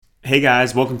Hey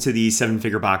guys, welcome to the Seven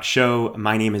Figure Box Show.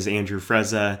 My name is Andrew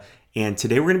Frezza, and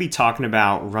today we're going to be talking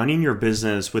about running your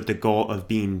business with the goal of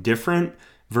being different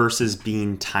versus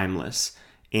being timeless.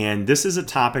 And this is a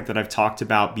topic that I've talked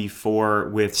about before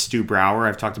with Stu Brower.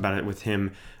 I've talked about it with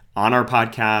him on our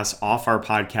podcast, off our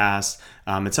podcast.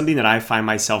 It's something that I find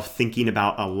myself thinking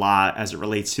about a lot as it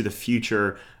relates to the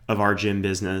future of our gym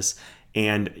business.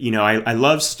 And, I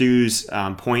love Stu's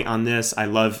point on this. I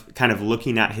love kind of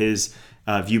looking at his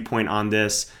viewpoint on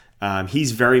this.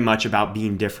 He's very much about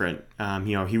being different.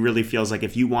 He really feels like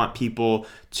if you want people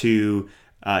to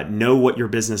know what your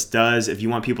business does, if you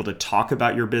want people to talk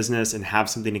about your business and have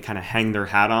something to kind of hang their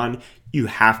hat on, you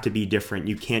have to be different.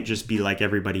 You can't just be like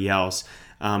everybody else.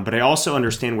 But I also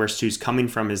understand where Stu's coming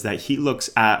from is that he looks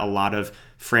at a lot of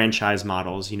franchise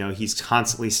models. He's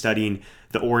constantly studying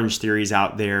the Orange Theories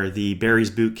out there, the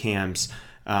Barry's Boot Camps,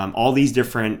 all these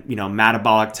different,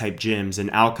 metabolic type gyms and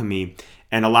Alchemy.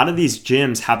 And a lot of these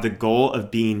gyms have the goal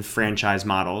of being franchise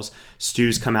models.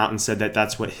 Stu's come out and said that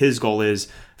that's what his goal is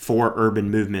for Urban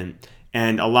Movement.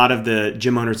 And a lot of the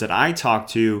gym owners that I talk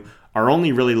to are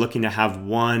only really looking to have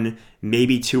one,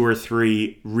 maybe two or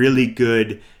three really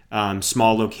good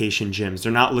small location gyms.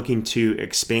 They're not looking to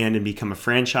expand and become a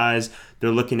franchise.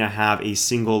 They're looking to have a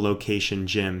single location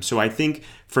gym. So I think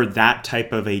for that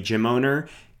type of a gym owner,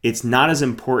 it's not as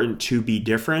important to be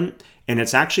different, and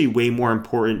it's actually way more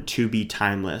important to be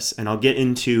timeless. And I'll get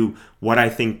into what I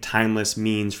think timeless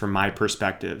means from my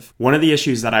perspective. One of the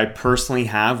issues that I personally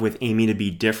have with aiming to be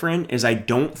different is I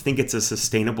don't think it's a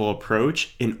sustainable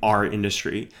approach in our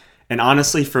industry. And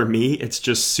honestly, for me, it's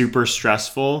just super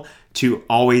stressful to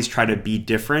always try to be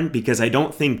different because I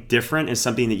don't think different is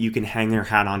something that you can hang your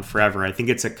hat on forever. I think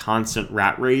it's a constant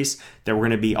rat race that we're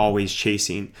going to be always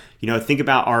chasing. Think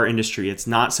about our industry. It's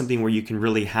not something where you can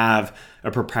really have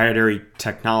a proprietary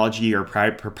technology or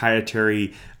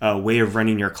proprietary way of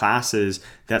running your classes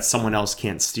that someone else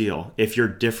can't steal. If you're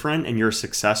different and you're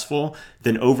successful,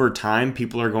 then over time,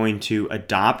 people are going to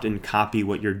adopt and copy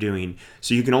what you're doing.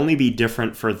 So you can only be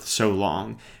different for so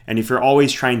long. And if you're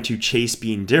always trying to chase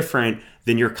being different,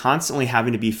 then you're constantly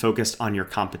having to be focused on your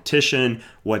competition,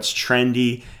 what's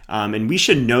trendy. And we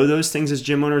should know those things as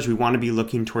gym owners. We want to be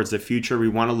looking towards the future. We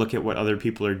want to look at what other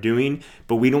people are doing,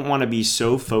 but we don't want to be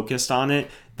so focused on it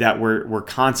that we're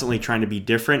constantly trying to be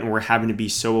different and we're having to be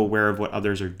so aware of what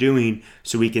others are doing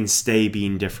so we can stay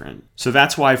being different. So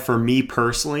that's why for me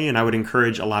personally, and I would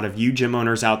encourage a lot of you gym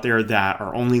owners out there that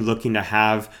are only looking to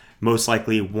have most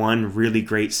likely one really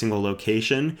great single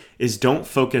location, is don't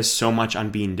focus so much on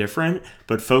being different,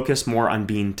 but focus more on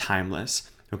being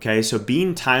timeless. Okay, so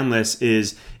being timeless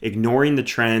is ignoring the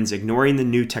trends, ignoring the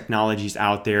new technologies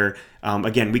out there.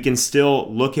 Again, we can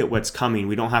still look at what's coming.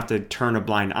 We don't have to turn a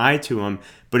blind eye to them,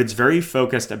 but it's very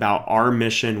focused about our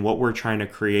mission, what we're trying to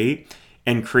create,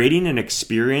 and creating an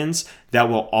experience that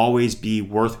will always be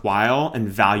worthwhile and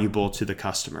valuable to the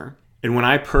customer. And when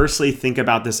I personally think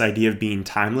about this idea of being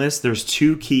timeless, there's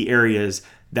two key areas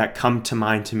that come to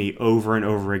mind to me over and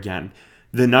over again.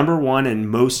 The number one and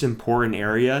most important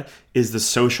area is the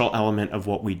social element of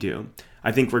what we do.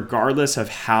 I think regardless of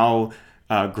how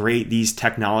great these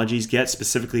technologies get,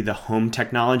 specifically the home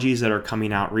technologies that are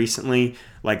coming out recently,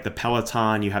 like the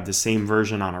Peloton, you have the same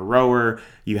version on a rower,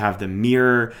 you have the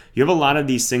mirror, you have a lot of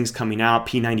these things coming out.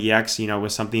 P90X,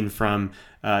 was something from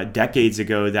decades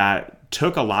ago that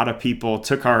took a lot of people,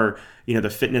 took our, the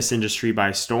fitness industry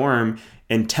by storm,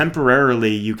 and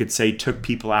temporarily, you could say, took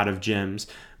people out of gyms.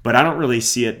 But I don't really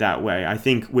see it that way. I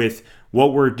think with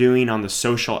what we're doing on the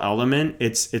social element,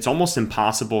 it's almost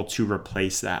impossible to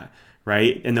replace that,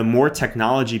 right? And the more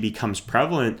technology becomes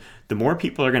prevalent, the more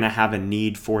people are going to have a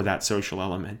need for that social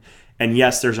element. And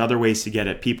yes, there's other ways to get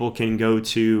it. People can go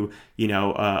to,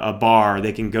 a bar,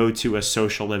 they can go to a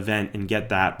social event and get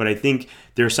that. But I think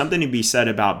there's something to be said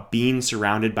about being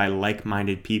surrounded by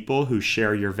like-minded people who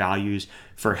share your values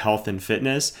for health and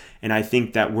fitness. And I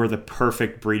think that we're the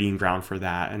perfect breeding ground for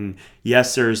that. And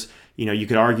yes, there's, you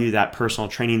could argue that personal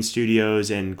training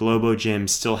studios and Globo gyms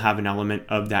still have an element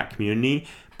of that community,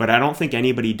 but I don't think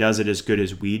anybody does it as good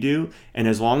as we do. And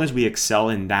as long as we excel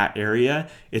in that area,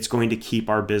 it's going to keep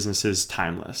our businesses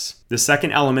timeless. The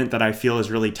second element that I feel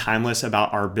is really timeless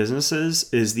about our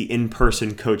businesses is the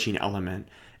in-person coaching element.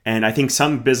 And I think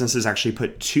some businesses actually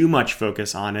put too much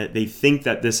focus on it. They think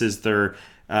that this is their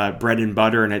bread and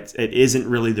butter, and it isn't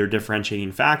really their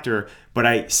differentiating factor, but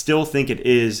I still think it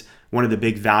is one of the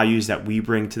big values that we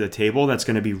bring to the table that's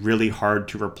going to be really hard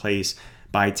to replace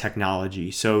by technology.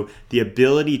 So the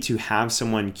ability to have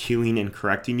someone cueing and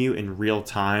correcting you in real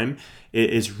time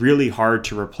is really hard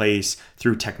to replace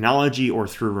through technology or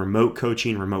through remote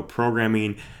coaching, remote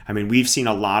programming. I mean, we've seen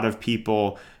a lot of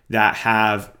people that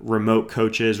have remote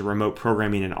coaches, remote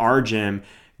programming in our gym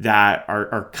that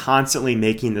are constantly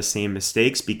making the same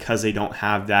mistakes because they don't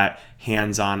have that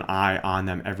hands-on eye on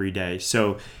them every day.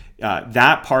 So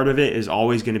that part of it is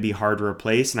always going to be hard to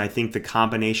replace. And I think the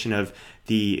combination of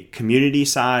the community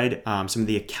side, some of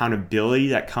the accountability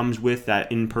that comes with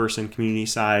that in-person community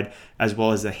side, as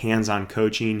well as the hands-on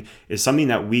coaching, is something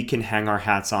that we can hang our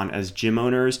hats on as gym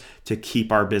owners to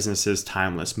keep our businesses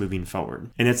timeless moving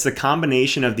forward. And it's the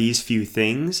combination of these few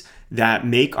things that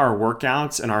make our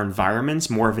workouts and our environments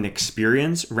more of an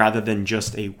experience rather than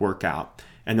just a workout.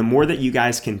 And the more that you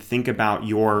guys can think about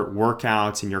your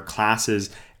workouts and your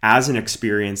classes as an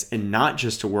experience and not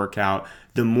just a workout,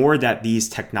 the more that these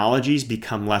technologies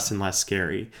become less and less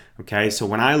scary. Okay, so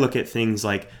when I look at things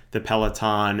like the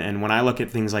Peloton and when I look at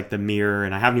things like the Mirror,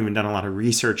 and I haven't even done a lot of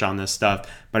research on this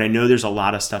stuff, but I know there's a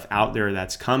lot of stuff out there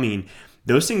that's coming,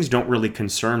 those things don't really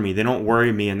concern me. They don't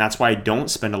worry me. And that's why I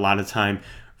don't spend a lot of time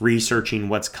researching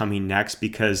what's coming next,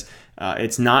 because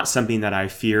it's not something that I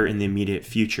fear in the immediate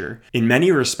future. In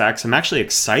many respects, I'm actually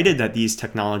excited that these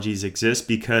technologies exist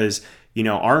because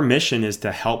our mission is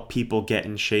to help people get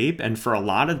in shape. And for a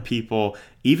lot of people,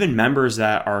 even members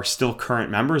that are still current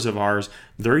members of ours,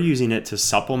 they're using it to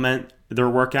supplement their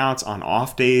workouts on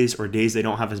off days or days they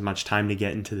don't have as much time to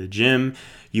get into the gym.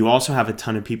 You also have a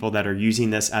ton of people that are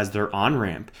using this as their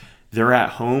on-ramp. They're at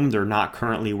home, they're not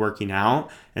currently working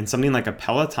out, and something like a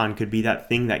Peloton could be that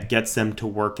thing that gets them to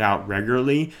work out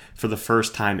regularly for the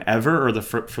first time ever or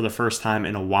for the first time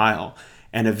in a while.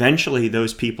 And eventually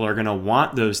those people are going to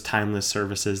want those timeless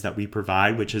services that we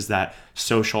provide, which is that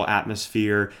social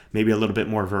atmosphere, maybe a little bit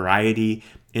more variety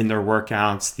in their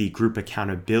workouts, the group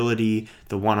accountability,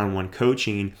 the one-on-one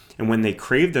coaching. And when they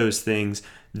crave those things,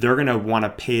 they're going to want to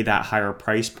pay that higher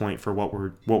price point for what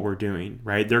we're doing,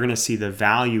 right? They're going to see the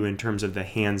value in terms of the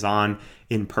hands-on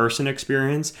in-person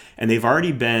experience. And they've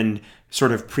already been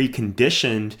sort of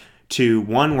preconditioned to,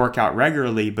 one, work out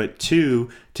regularly, but two,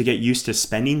 to get used to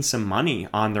spending some money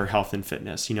on their health and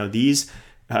fitness. These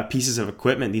pieces of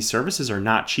equipment, these services are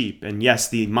not cheap. And yes,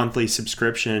 the monthly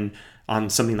subscription on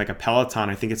something like a Peloton,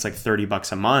 I think it's like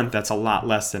 $30 a month. That's a lot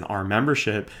less than our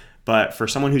membership. But for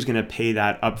someone who's going to pay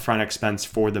that upfront expense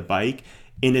for the bike,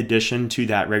 in addition to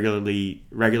that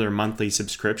regular monthly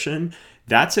subscription,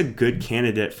 that's a good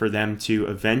candidate for them to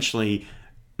eventually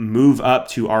move up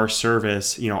to our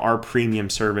service, our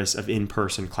premium service of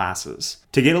in-person classes.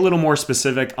 To get a little more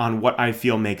specific on what I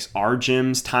feel makes our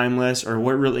gyms timeless, or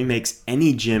what really makes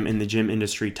any gym in the gym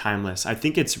industry timeless, I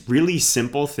think it's really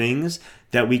simple things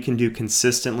that we can do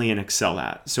consistently and excel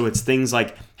at. So it's things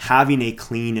like having a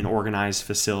clean and organized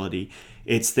facility.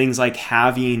 It's things like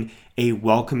having a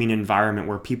welcoming environment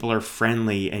where people are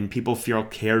friendly and people feel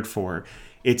cared for.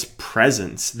 It's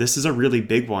presence. This is a really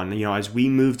big one. As we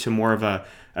move to more of a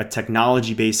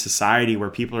technology-based society where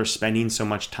people are spending so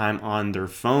much time on their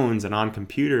phones and on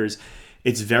computers,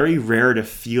 it's very rare to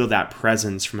feel that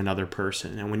presence from another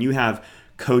person. And when you have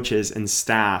coaches and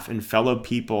staff and fellow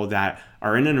people that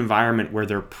are in an environment where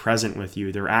they're present with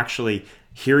you, they're actually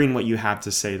hearing what you have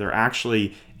to say, they're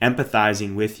actually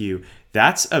empathizing with you,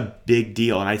 that's a big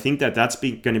deal. And I think that that's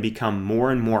going to become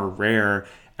more and more rare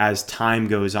as time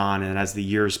goes on and as the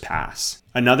years pass.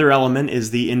 Another element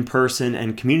is the in-person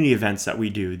and community events that we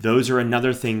do. Those are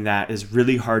another thing that is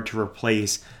really hard to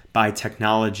replace by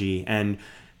technology. And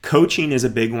coaching is a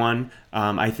big one.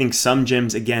 I think some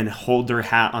gyms, again, hold their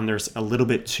hat on theirs a little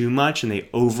bit too much and they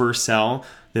oversell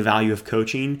the value of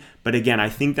coaching. But again, I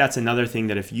think that's another thing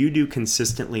that if you do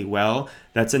consistently well,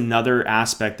 that's another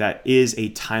aspect that is a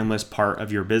timeless part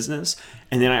of your business.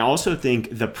 And then I also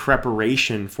think the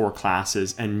preparation for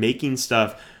classes and making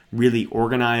stuff really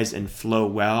organized and flow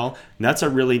well, that's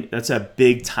a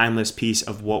big timeless piece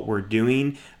of what we're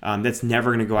doing. That's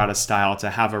never going to go out of style to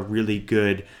have a really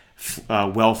good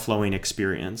well-flowing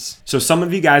experience. So some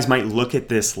of you guys might look at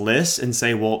this list and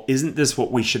say, well, isn't this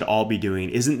what we should all be doing?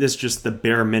 Isn't this just the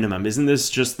bare minimum? Isn't this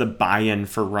just the buy-in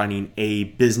for running a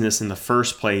business in the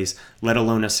first place, let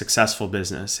alone a successful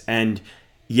business? And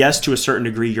yes, to a certain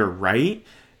degree, you're right,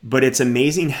 but it's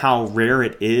amazing how rare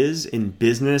it is in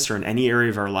business or in any area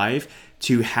of our life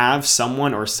to have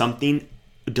someone or something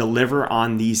deliver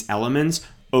on these elements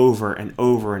over and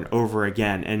over and over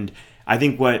again. And I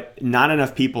think what not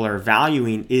enough people are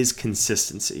valuing is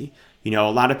consistency. A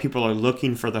lot of people are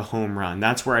looking for the home run.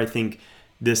 That's where I think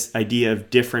this idea of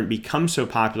different becomes so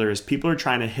popular is people are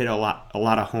trying to hit a lot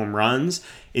of home runs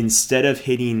instead of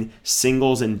hitting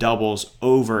singles and doubles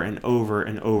over and over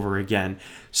and over again.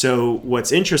 So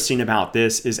what's interesting about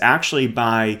this is actually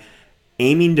by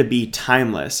aiming to be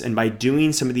timeless and by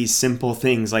doing some of these simple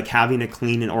things like having a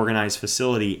clean and organized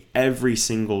facility every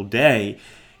single day,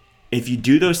 if you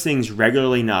do those things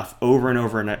regularly enough, over and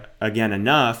over and again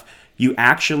enough, you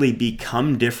actually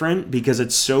become different, because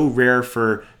it's so rare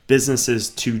for businesses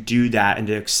to do that and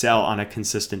to excel on a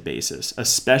consistent basis,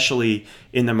 especially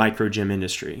in the micro gym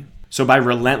industry. So by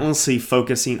relentlessly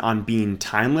focusing on being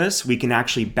timeless, we can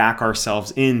actually back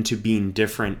ourselves into being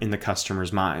different in the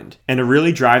customer's mind. And to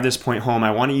really drive this point home,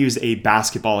 I want to use a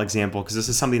basketball example, because this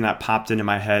is something that popped into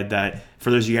my head that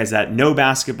for those of you guys that know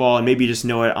basketball and maybe just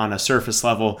know it on a surface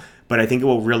level, but I think it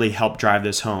will really help drive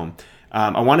this home.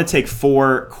 I want to take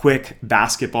 4 quick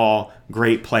basketball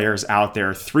great players out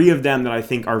there, 3 of them that I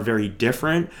think are very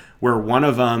different, where one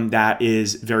of them that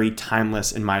is very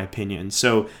timeless in my opinion.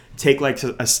 So take like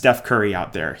a Steph Curry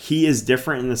out there. He is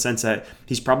different in the sense that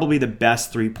he's probably the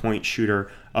best 3-point shooter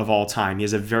of all time. He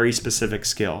has a very specific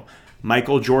skill.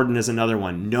 Michael Jordan is another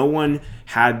one. No one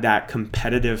had that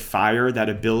competitive fire, that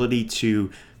ability to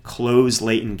close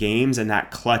late in games, and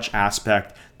that clutch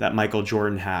aspect that Michael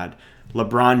Jordan had.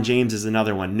 LeBron James is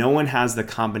another one. No one has the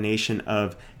combination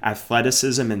of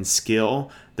athleticism and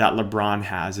skill that LeBron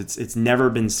has. It's never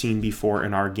been seen before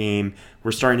in our game.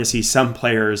 We're starting to see some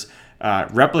players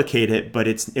replicate it, but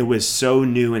it was so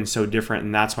new and so different,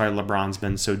 and that's why LeBron's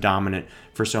been so dominant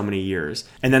for so many years.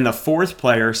 And then the 4th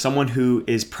player, someone who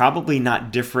is probably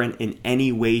not different in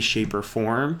any way, shape, or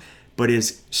form, but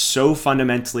is so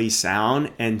fundamentally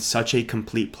sound and such a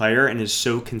complete player and is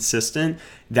so consistent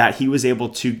that he was able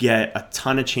to get a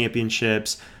ton of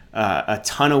championships, a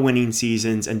ton of winning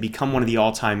seasons, and become one of the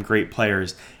all-time great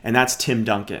players. And that's Tim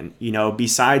Duncan.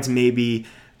 Besides maybe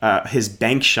his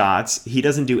bank shots, he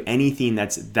doesn't do anything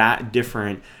that's that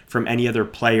different from any other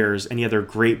players, any other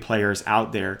great players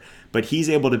out there. But he's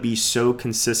able to be so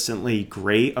consistently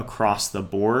great across the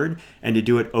board and to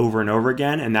do it over and over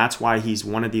again. And that's why he's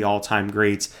one of the all-time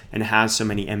greats and has so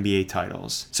many NBA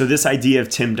titles. So this idea of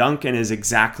Tim Duncan is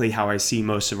exactly how I see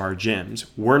most of our gyms.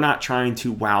 We're not trying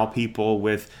to wow people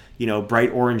with,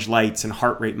 bright orange lights and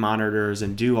heart rate monitors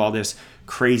and do all this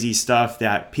crazy stuff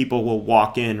that people will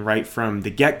walk in right from the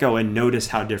get-go and notice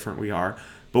how different we are.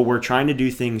 But we're trying to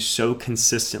do things so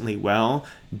consistently well,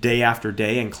 day after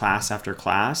day and class after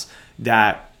class,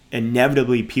 that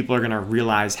inevitably people are going to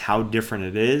realize how different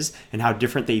it is and how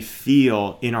different they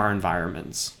feel in our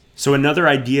environments. So another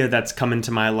idea that's come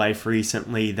into my life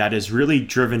recently that has really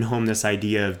driven home this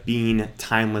idea of being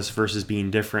timeless versus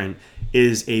being different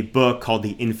is a book called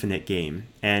The Infinite Game.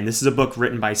 And this is a book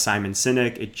written by Simon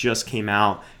Sinek. It just came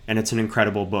out and it's an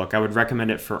incredible book. I would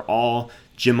recommend it for all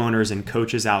gym owners and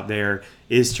coaches out there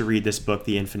is to read this book,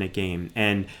 The Infinite Game.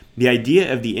 And the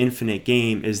idea of the infinite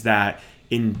game is that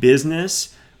in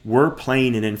business, we're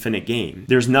playing an infinite game.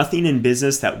 There's nothing in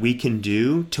business that we can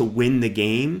do to win the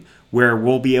game where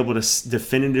we'll be able to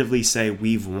definitively say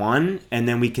we've won, and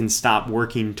then we can stop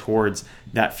working towards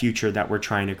that future that we're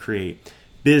trying to create.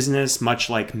 Business, much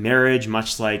like marriage,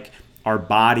 much like our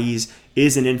bodies,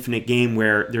 is an infinite game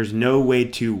where there's no way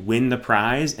to win the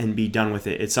prize and be done with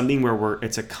it. It's something where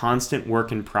it's a constant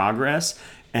work in progress,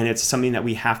 and it's something that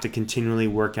we have to continually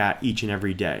work at each and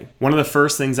every day. One of the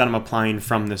first things that I'm applying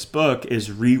from this book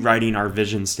is rewriting our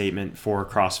vision statement for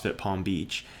CrossFit Palm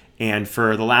Beach. And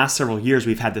for the last several years,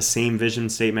 we've had the same vision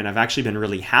statement. I've actually been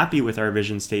really happy with our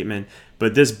vision statement,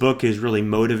 but this book is really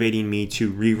motivating me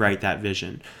to rewrite that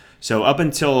vision. So up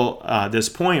until this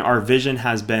point, our vision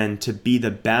has been to be the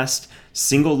best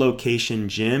single location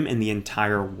gym in the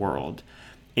entire world.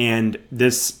 And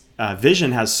this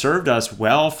vision has served us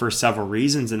well for several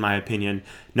reasons, in my opinion.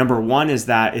 Number one is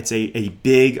that it's a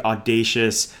big,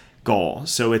 audacious goal.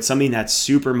 So it's something that's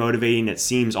super motivating. It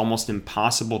seems almost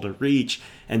impossible to reach.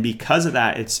 And because of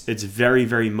that, it's very,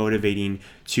 very motivating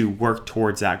to work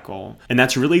towards that goal. And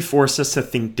that's really forced us to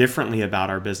think differently about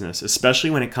our business, especially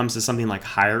when it comes to something like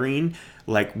hiring.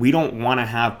 Like, we don't want to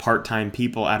have part-time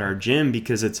people at our gym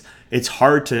because it's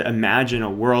hard to imagine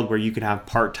a world where you could have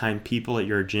part-time people at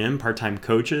your gym, part-time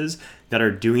coaches that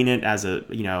are doing it as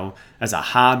a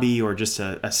hobby or just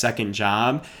a second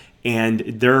job. And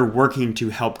they're working to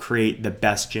help create the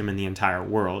best gym in the entire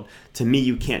world. To me,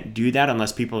 you can't do that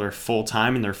unless people are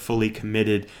full-time and they're fully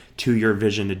committed to your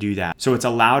vision to do that. So it's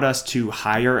allowed us to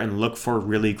hire and look for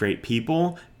really great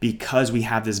people because we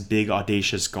have this big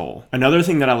audacious goal. Another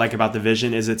thing that I like about the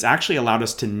vision is it's actually allowed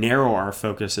us to narrow our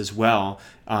focus as well,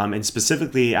 and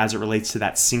specifically as it relates to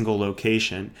that single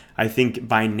location. I think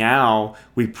by now,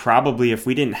 we probably, if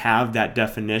we didn't have that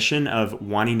definition of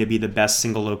wanting to be the best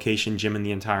single location gym in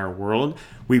the entire world,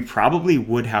 we probably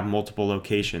would have multiple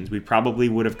locations. We probably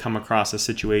would have come across a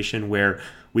situation where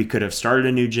we could have started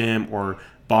a new gym or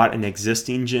bought an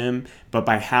existing gym, but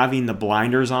by having the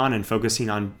blinders on and focusing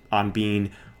on being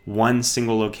one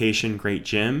single location great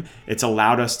gym, it's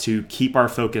allowed us to keep our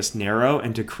focus narrow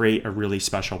and to create a really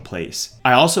special place.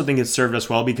 I also think it's served us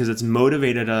well because it's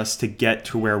motivated us to get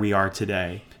to where we are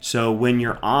today. So when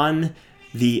you're on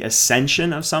the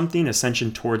ascension of something,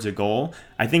 ascension towards a goal,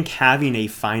 I think having a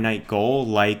finite goal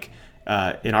like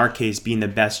in our case, being the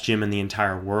best gym in the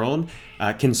entire world,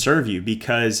 can serve you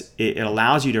because it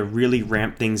allows you to really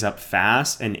ramp things up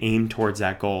fast and aim towards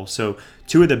that goal. So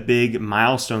 2 of the big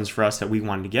milestones for us that we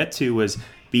wanted to get to was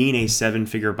being a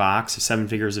 7-figure box, 7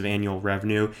 figures of annual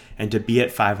revenue, and to be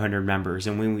at 500 members.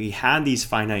 And when we had these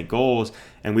finite goals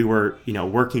and we were,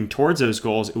 working towards those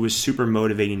goals, it was super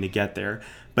motivating to get there.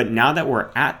 But now that we're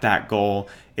at that goal,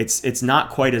 it's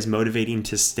not quite as motivating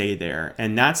to stay there.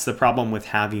 And that's the problem with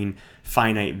having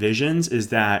finite visions, is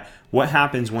that what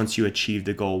happens once you achieve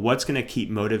the goal? What's going to keep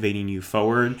motivating you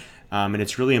forward? And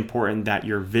it's really important that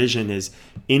your vision is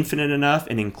infinite enough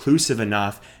and inclusive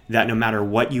enough that no matter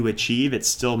what you achieve, it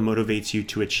still motivates you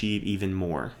to achieve even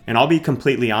more. And I'll be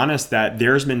completely honest that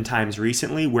there's been times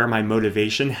recently where my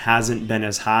motivation hasn't been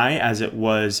as high as it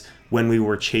was when we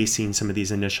were chasing some of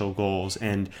these initial goals.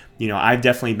 And, I've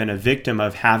definitely been a victim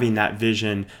of having that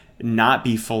vision not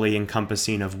be fully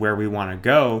encompassing of where we want to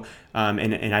go.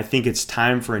 And I think it's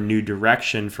time for a new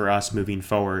direction for us moving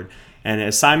forward. And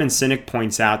as Simon Sinek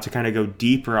points out, to kind of go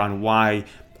deeper on why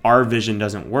our vision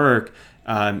doesn't work,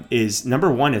 is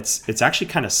number one, it's actually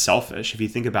kind of selfish if you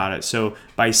think about it. So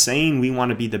by saying we want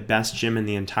to be the best gym in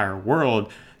the entire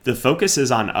world, the focus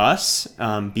is on us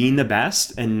being the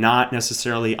best and not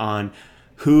necessarily on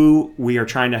who we are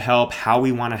trying to help, how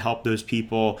we want to help those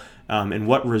people, and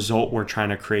what result we're trying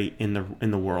to create in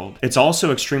the world. It's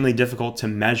also extremely difficult to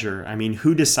measure. I mean,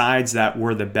 who decides that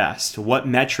we're the best? What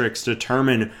metrics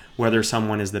determine whether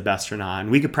someone is the best or not?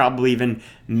 And we could probably even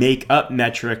make up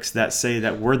metrics that say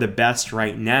that we're the best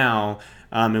right now,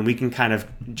 and we can kind of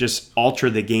just alter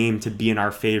the game to be in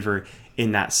our favor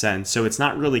in that sense. So it's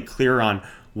not really clear on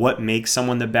what makes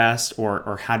someone the best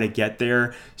or how to get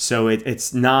there. So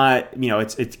it's not,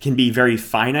 it can be very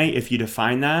finite if you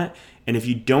define that. And if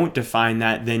you don't define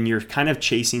that, then you're kind of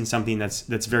chasing something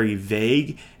that's very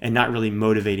vague and not really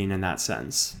motivating in that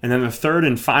sense. And then the third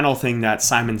and final thing that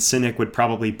Simon Sinek would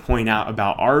probably point out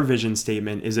about our vision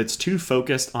statement is it's too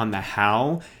focused on the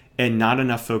how and not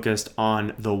enough focused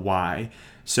on the why.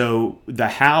 So the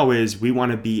how is we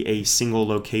want to be a single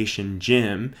location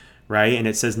gym, right? And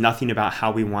it says nothing about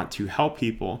how we want to help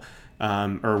people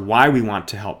or why we want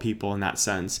to help people in that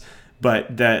sense.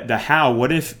 But the how,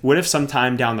 what if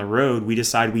sometime down the road we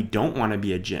decide we don't want to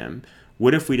be a gym?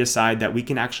 What if we decide that we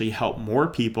can actually help more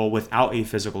people without a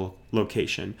physical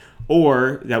location,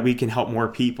 or that we can help more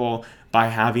people by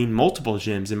having multiple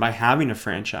gyms and by having a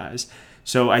franchise?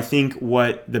 So I think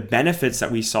what the benefits that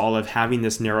we saw of having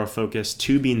this narrow focus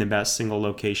to being the best single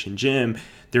location gym,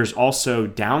 there's also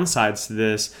downsides to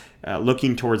this,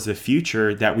 looking towards the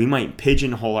future, that we might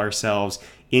pigeonhole ourselves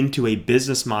into a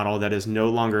business model that is no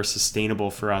longer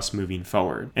sustainable for us moving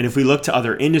forward. And if we look to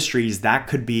other industries, that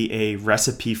could be a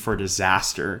recipe for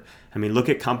disaster. I mean, look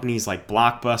at companies like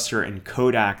Blockbuster and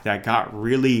Kodak that got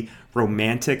really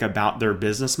romantic about their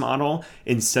business model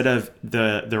instead of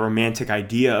the romantic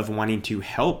idea of wanting to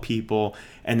help people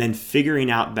and then figuring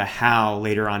out the how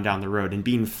later on down the road and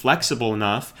being flexible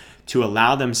enough to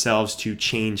allow themselves to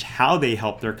change how they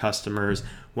help their customers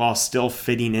while still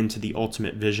fitting into the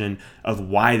ultimate vision of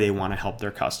why they want to help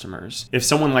their customers. If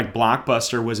someone like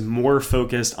Blockbuster was more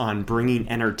focused on bringing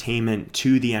entertainment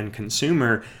to the end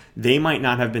consumer, they might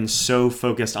not have been so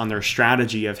focused on their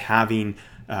strategy of having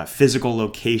physical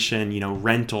location,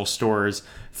 rental stores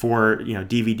for,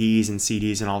 DVDs and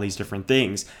CDs and all these different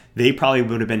things. They probably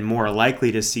would have been more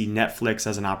likely to see Netflix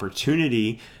as an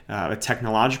opportunity, a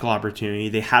technological opportunity.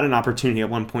 They had an opportunity at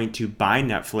one point to buy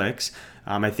Netflix.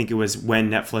 I think it was when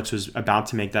Netflix was about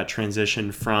to make that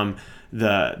transition from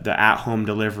the at-home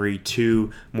delivery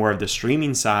to more of the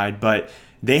streaming side. But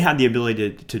they had the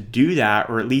ability to do that,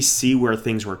 or at least see where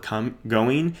things were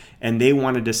going, and they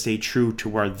wanted to stay true to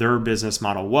where their business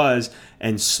model was,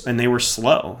 and they were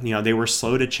slow. They were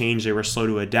slow to change, they were slow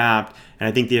to adapt, and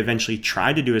I think they eventually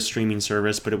tried to do a streaming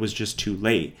service, but it was just too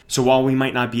late. So while we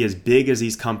might not be as big as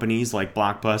these companies like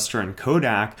Blockbuster and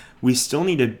Kodak, we still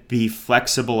need to be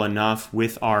flexible enough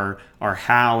with our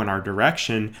how and our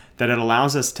direction that it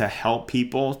allows us to help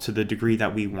people to the degree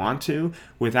that we want to,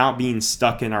 without being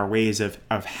stuck in our ways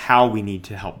of how we need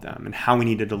to help them and how we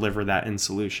need to deliver that end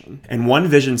solution. And one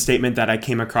vision statement that I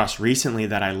came across recently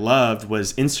that I loved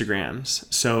was Instagram's.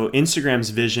 So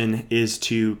Instagram's vision is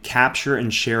to capture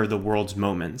and share the world's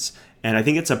moments. And I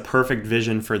think it's a perfect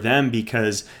vision for them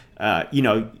because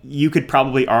you could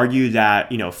probably argue that,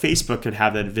 Facebook could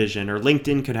have that vision or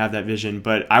LinkedIn could have that vision,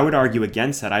 but I would argue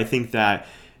against that. I think that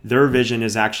their vision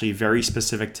is actually very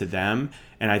specific to them.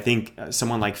 And I think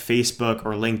someone like Facebook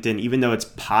or LinkedIn, even though it's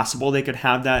possible they could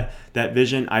have that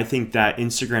vision, I think that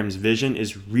Instagram's vision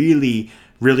is really,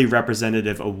 really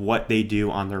representative of what they do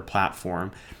on their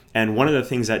platform. And one of the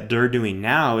things that they're doing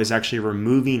now is actually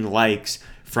removing likes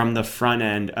from the front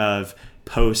end of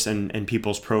posts and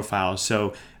people's profiles.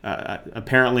 So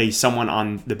apparently someone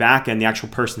on the back end, the actual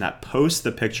person that posts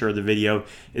the picture or the video,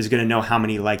 is going to know how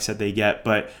many likes that they get.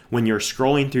 But when you're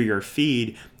scrolling through your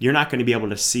feed, you're not going to be able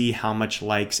to see how much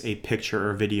likes a picture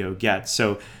or video gets.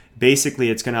 So basically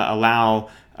it's going to allow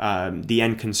the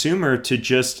end consumer to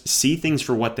just see things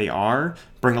for what they are,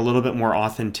 bring a little bit more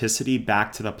authenticity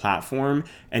back to the platform,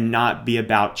 and not be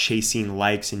about chasing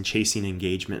likes and chasing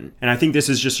engagement. And I think this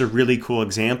is just a really cool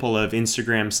example of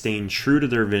Instagram staying true to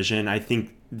their vision. I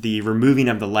think the removing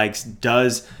of the likes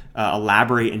does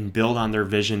elaborate and build on their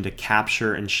vision to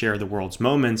capture and share the world's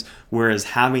moments, whereas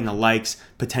having the likes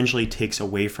potentially takes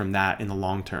away from that in the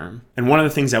long term. And one of the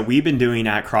things that we've been doing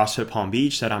at CrossFit Palm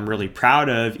Beach that I'm really proud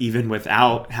of, even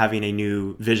without having a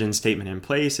new vision statement in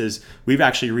place, is we've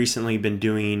actually recently been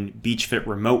doing BeachFit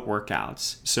remote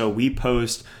workouts. So we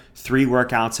post 3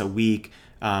 workouts a week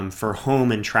for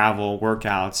home and travel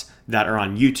workouts that are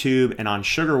on YouTube and on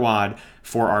SugarWOD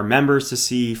for our members to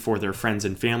see, for their friends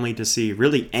and family to see.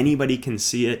 Really, anybody can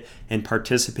see it and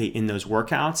participate in those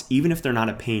workouts, even if they're not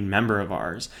a paying member of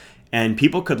ours. And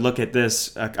people could look at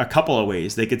this a couple of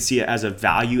ways. They could see it as a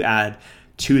value add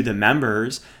to the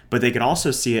members, but they could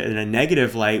also see it in a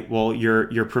negative light. Well,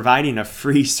 you're providing a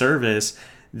free service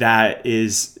that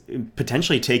is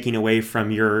potentially taking away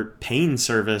from your paying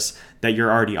service that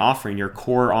you're already offering, your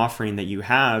core offering that you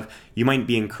have. You might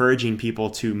be encouraging people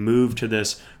to move to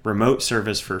this remote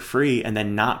service for free and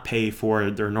then not pay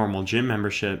for their normal gym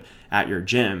membership at your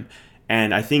gym.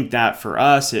 And I think that for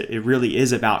us, it really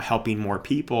is about helping more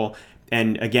people.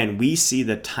 And again, we see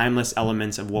the timeless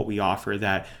elements of what we offer,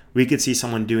 that we could see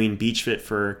someone doing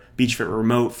BeachFit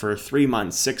remote for 3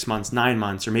 months, 6 months, 9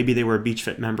 months, or maybe they were a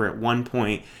BeachFit member at one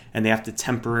point and they have to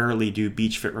temporarily do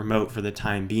BeachFit remote for the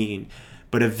time being.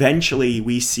 But eventually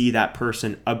we see that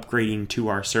person upgrading to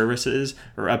our services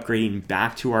or upgrading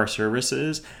back to our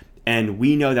services. And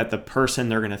we know that the person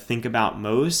they're going to think about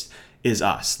most is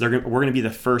us. We're going to be the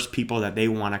first people that they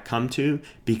want to come to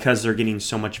because they're getting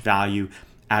so much value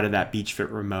out of that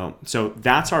BeachFit remote. So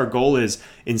that's our goal. Is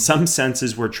in some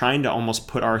senses, we're trying to almost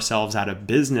put ourselves out of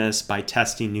business by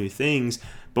testing new things,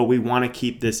 but we want to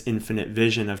keep this infinite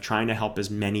vision of trying to help as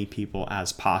many people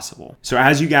as possible. So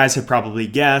as you guys have probably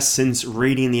guessed, since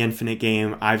reading The Infinite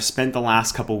Game, I've spent the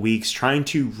last couple weeks trying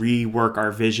to rework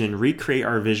our vision, recreate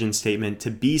our vision statement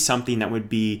to be something that would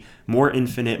be more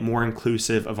infinite, more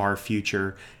inclusive of our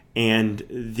future. And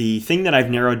the thing that I've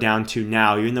narrowed down to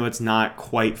now, even though it's not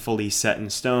quite fully set in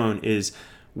stone, is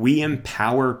we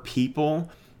empower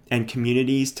people and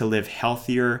communities to live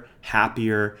healthier,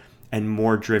 happier, and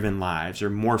more driven lives, or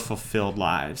more fulfilled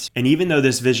lives. And even though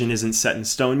this vision isn't set in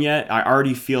stone yet, I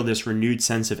already feel this renewed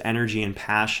sense of energy and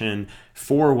passion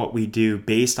for what we do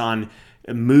based on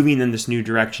moving in this new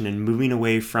direction and moving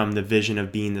away from the vision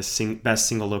of being the best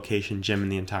single location gym in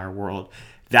the entire world.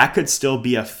 That could still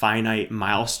be a finite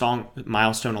milestone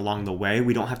along the way.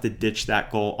 We don't have to ditch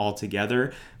that goal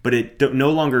altogether, but it no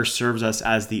longer serves us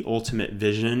as the ultimate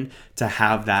vision to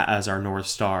have that as our North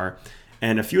Star.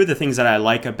 And a few of the things that I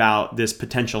like about this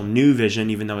potential new vision,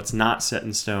 even though it's not set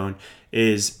in stone,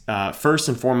 is first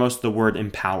and foremost the word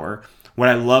empower. What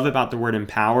I love about the word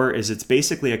empower is it's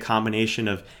basically a combination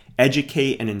of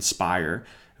educate and inspire.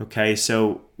 Okay,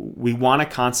 so we want to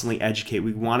constantly educate.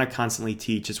 We want to constantly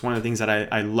teach. It's one of the things that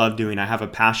I love doing. I have a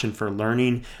passion for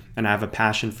learning and I have a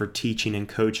passion for teaching and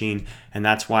coaching. And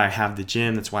that's why I have the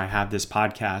gym. That's why I have this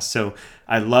podcast. So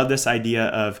I love this idea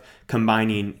of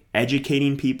combining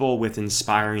educating people with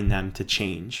inspiring them to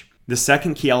change. The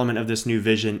second key element of this new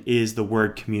vision is the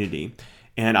word community.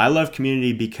 And I love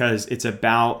community because it's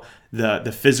about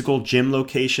the physical gym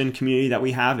location community that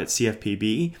we have at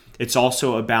CFPB. It's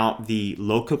also about the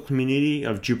local community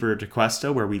of Jupiter de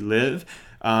Cuesta where we live.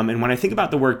 And when I think about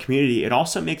the word community, it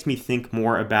also makes me think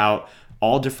more about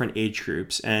all different age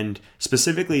groups, and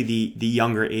specifically the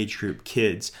younger age group,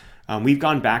 kids. We've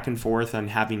gone back and forth on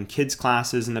having kids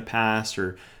classes in the past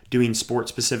or doing sport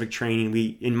specific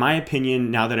training. In my opinion,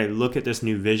 now that I look at this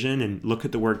new vision and look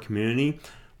at the word community,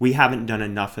 we haven't done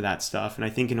enough of that stuff. And I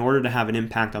think in order to have an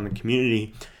impact on the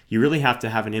community, you really have to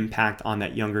have an impact on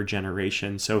that younger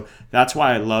generation. So that's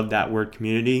why I love that word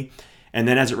community. And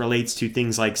then as it relates to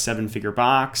things like 7-Figure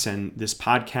Box and this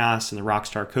podcast and the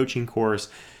Rockstar coaching course,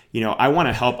 I want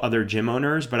to help other gym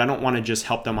owners, but I don't want to just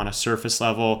help them on a surface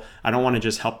level. I don't want to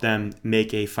just help them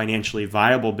make a financially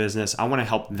viable business. I want to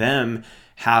help them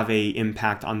have a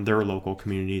impact on their local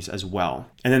communities as well.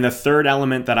 And then the third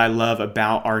element that I love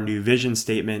about our new vision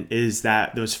statement is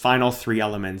that those final three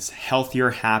elements: healthier,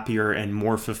 happier, and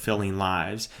more fulfilling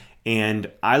lives.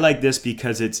 And I like this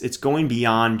because it's going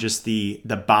beyond just the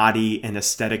body and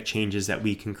aesthetic changes that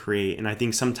we can create. And I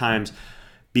think sometimes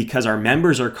because our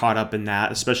members are caught up in that,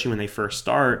 especially when they first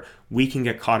start, we can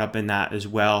get caught up in that as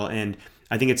well. And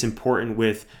I think it's important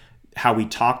with how we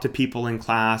talk to people in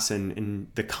class and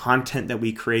the content that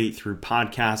we create through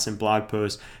podcasts and blog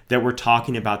posts, that we're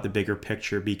talking about the bigger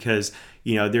picture, because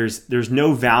there's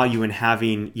no value in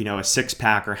having a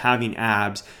six-pack or having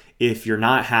abs if you're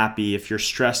not happy, if you're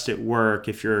stressed at work,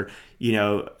 if you're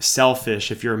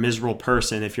selfish, if you're a miserable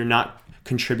person, if you're not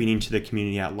contributing to the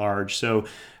community at large. So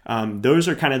those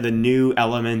are kind of the new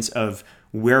elements of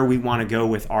where we want to go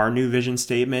with our new vision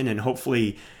statement. And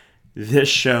hopefully this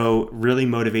show really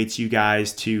motivates you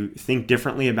guys to think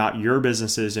differently about your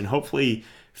businesses and hopefully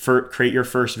create your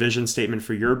first vision statement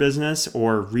for your business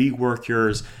or rework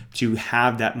yours to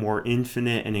have that more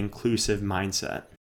infinite and inclusive mindset.